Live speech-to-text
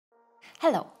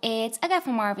Hello, it's Aga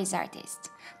from Marvis Artist.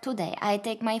 Today I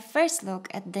take my first look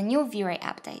at the new Vray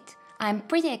update. I'm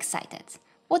pretty excited.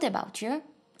 What about you?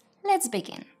 Let's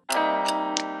begin.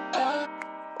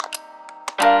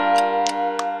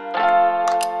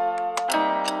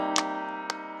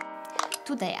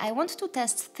 Today I want to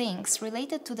test things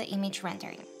related to the image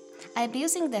rendering. I'll be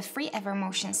using the free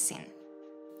Evermotion scene.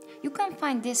 You can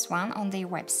find this one on their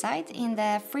website in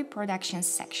the free productions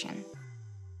section.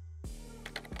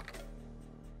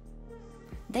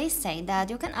 They say that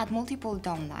you can add multiple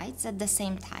dome lights at the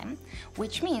same time,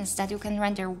 which means that you can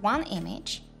render one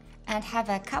image and have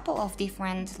a couple of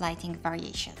different lighting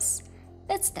variations.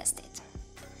 Let's test it.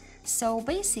 So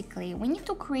basically, we need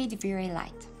to create Vray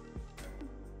light.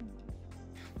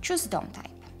 Choose dome type.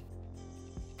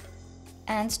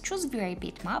 And choose Vray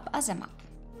bitmap as a map.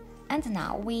 And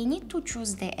now we need to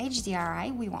choose the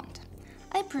HDRI we want.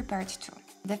 I prepared two.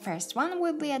 The first one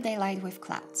will be a daylight with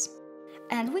clouds.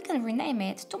 And we can rename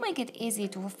it to make it easy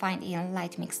to find in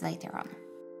Lightmix later on.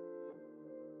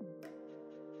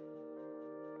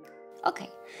 Okay,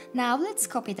 now let's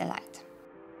copy the light.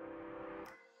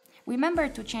 Remember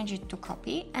to change it to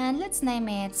copy and let's name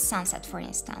it Sunset for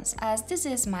instance, as this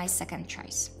is my second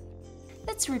choice.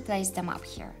 Let's replace the map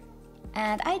here.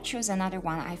 And I choose another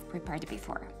one I've prepared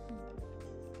before.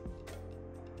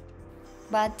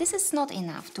 But this is not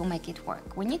enough to make it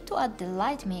work. We need to add the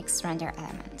Lightmix render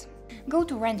element. Go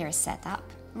to Render Setup,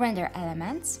 Render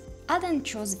Elements, add and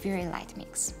choose Vray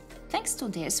Lightmix. Thanks to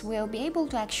this, we'll be able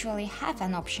to actually have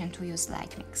an option to use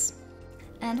Lightmix.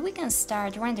 And we can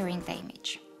start rendering the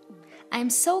image. I'm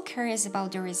so curious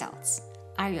about the results.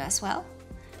 Are you as well?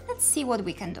 Let's see what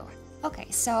we can do. Okay,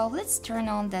 so let's turn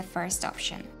on the first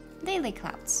option, Daily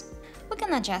Clouds. We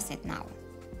can adjust it now.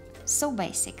 So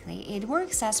basically, it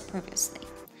works as previously.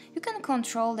 You can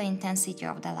control the intensity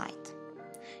of the light.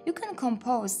 You can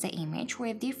compose the image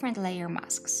with different layer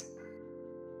masks.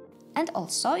 And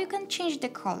also you can change the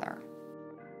color.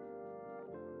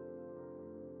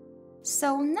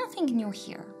 So nothing new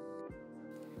here.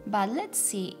 But let's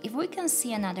see if we can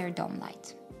see another dome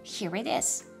light. Here it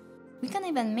is. We can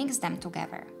even mix them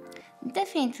together.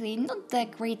 Definitely not the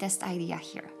greatest idea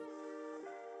here.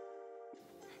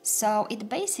 So it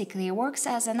basically works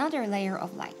as another layer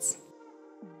of lights.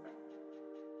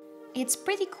 It's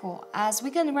pretty cool as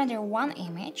we can render one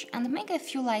image and make a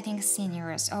few lighting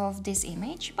scenarios of this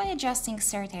image by adjusting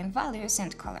certain values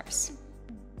and colors.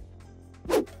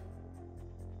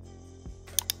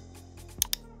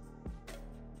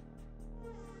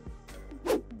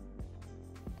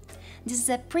 This is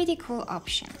a pretty cool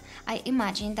option. I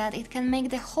imagine that it can make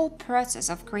the whole process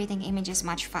of creating images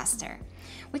much faster.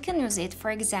 We can use it,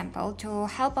 for example, to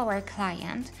help our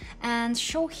client and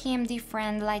show him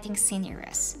different lighting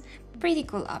scenarios. Pretty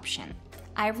cool option.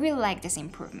 I really like this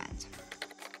improvement.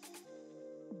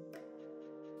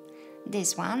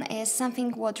 This one is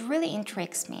something what really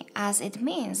intrigues me, as it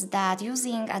means that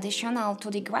using additional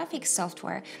 2D graphics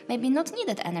software may be not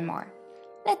needed anymore.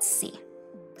 Let's see.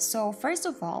 So first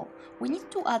of all, we need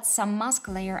to add some mask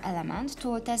layer element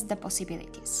to test the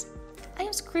possibilities. I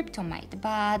use Cryptomate,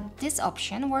 but this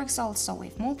option works also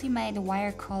with Multimate,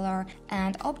 Wire Color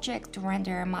and Object to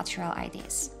render material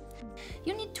IDs.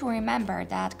 You need to remember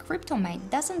that Cryptomate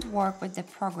doesn't work with the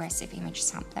progressive image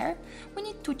sampler. We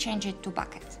need to change it to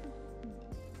Bucket.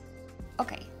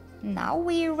 Okay, now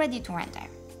we're ready to render.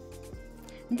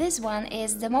 This one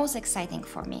is the most exciting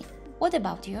for me. What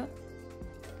about you?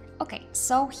 Okay,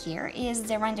 so here is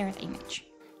the rendered image.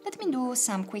 Let me do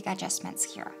some quick adjustments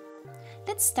here.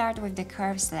 Let's start with the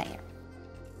curves layer.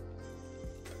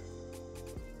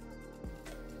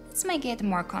 Let's make it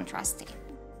more contrasty.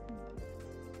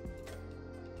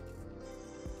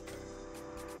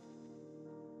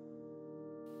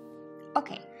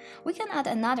 Okay, we can add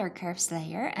another curves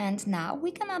layer and now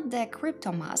we can add the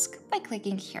crypto mask by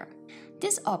clicking here.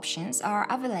 These options are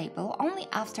available only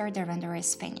after the render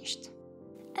is finished.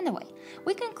 Anyway,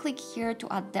 we can click here to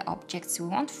add the objects we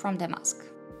want from the mask.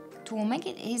 To make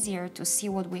it easier to see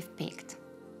what we've picked,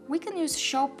 we can use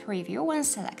Show Preview when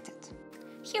selected.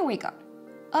 Here we go.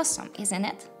 Awesome, isn't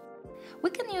it? We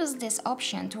can use this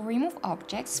option to remove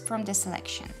objects from the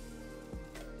selection.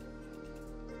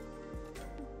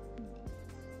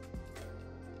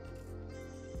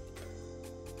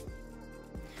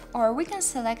 Or we can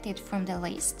select it from the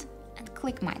list and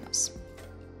click minus.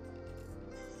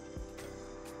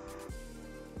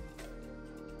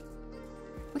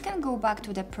 We can go back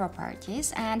to the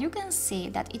properties and you can see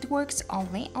that it works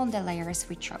only on the layers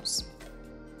we chose.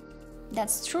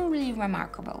 That's truly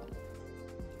remarkable.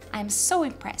 I'm so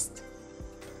impressed.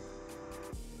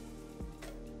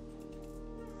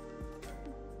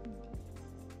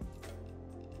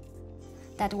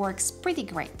 That works pretty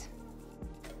great.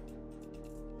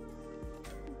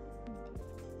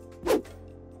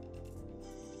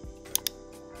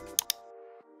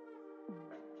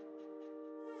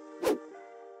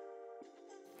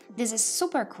 This is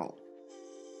super cool.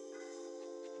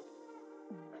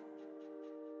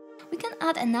 We can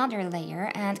add another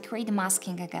layer and create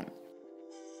masking again.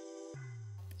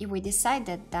 If we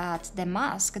decided that the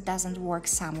mask doesn't work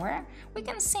somewhere, we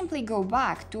can simply go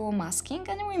back to masking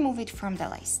and remove it from the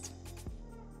list.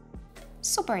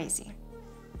 Super easy.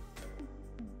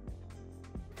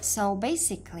 So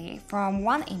basically, from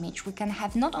one image we can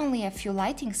have not only a few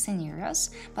lighting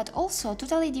scenarios, but also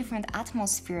totally different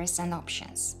atmospheres and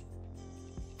options.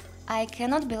 I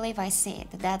cannot believe I see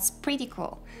it, that's pretty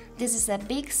cool. This is a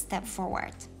big step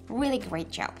forward. Really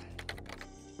great job.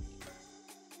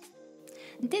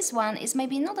 This one is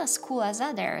maybe not as cool as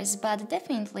others, but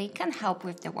definitely can help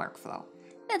with the workflow.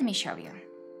 Let me show you.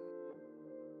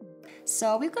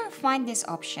 So we can find these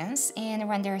options in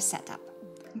Render Setup.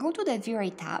 Go to the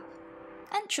Vray tab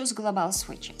and choose Global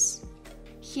Switches.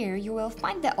 Here you will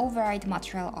find the Override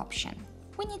Material option.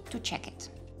 We need to check it.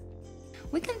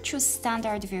 We can choose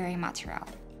Standard Vray Material.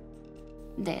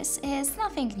 This is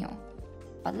nothing new,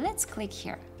 but let's click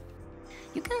here.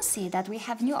 You can see that we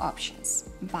have new options: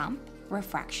 bump,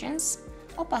 refractions,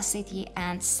 opacity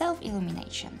and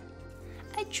self-illumination.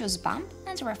 I choose bump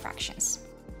and refractions.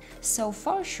 So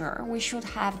for sure we should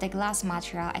have the glass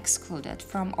material excluded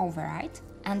from override,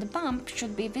 and the bump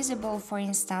should be visible, for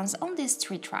instance, on this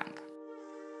tree trunk.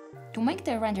 To make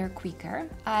the render quicker,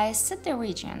 I set the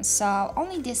region so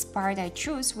only this part I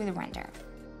choose will render.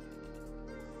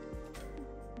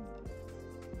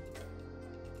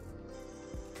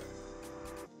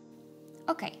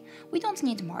 Okay, we don't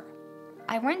need more.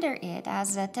 I render it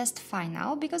as a test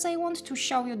final because I want to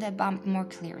show you the bump more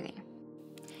clearly.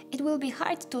 It will be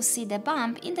hard to see the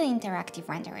bump in the interactive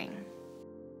rendering.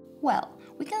 Well,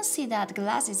 we can see that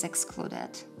glass is excluded,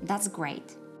 that's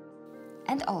great.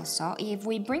 And also, if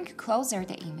we bring closer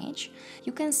the image,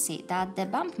 you can see that the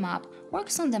bump map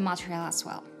works on the material as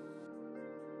well.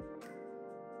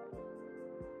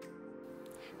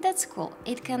 That's cool,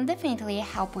 it can definitely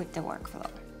help with the workflow.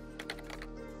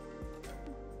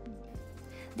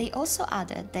 They also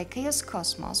added the Chaos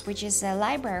Cosmos, which is a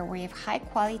library with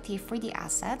high-quality 3D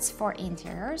assets for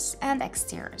interiors and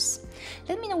exteriors.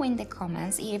 Let me know in the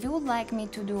comments if you would like me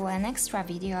to do an extra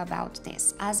video about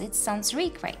this, as it sounds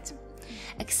really great.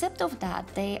 Except of that,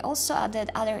 they also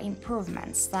added other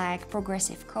improvements like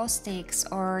progressive caustics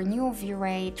or new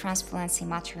V-Ray transparency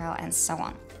material and so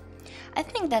on. I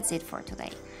think that's it for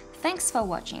today. Thanks for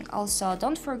watching. Also,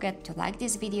 don't forget to like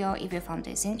this video if you found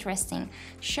this interesting,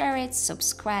 share it,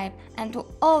 subscribe, and do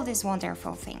all these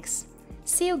wonderful things.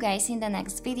 See you guys in the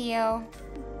next video.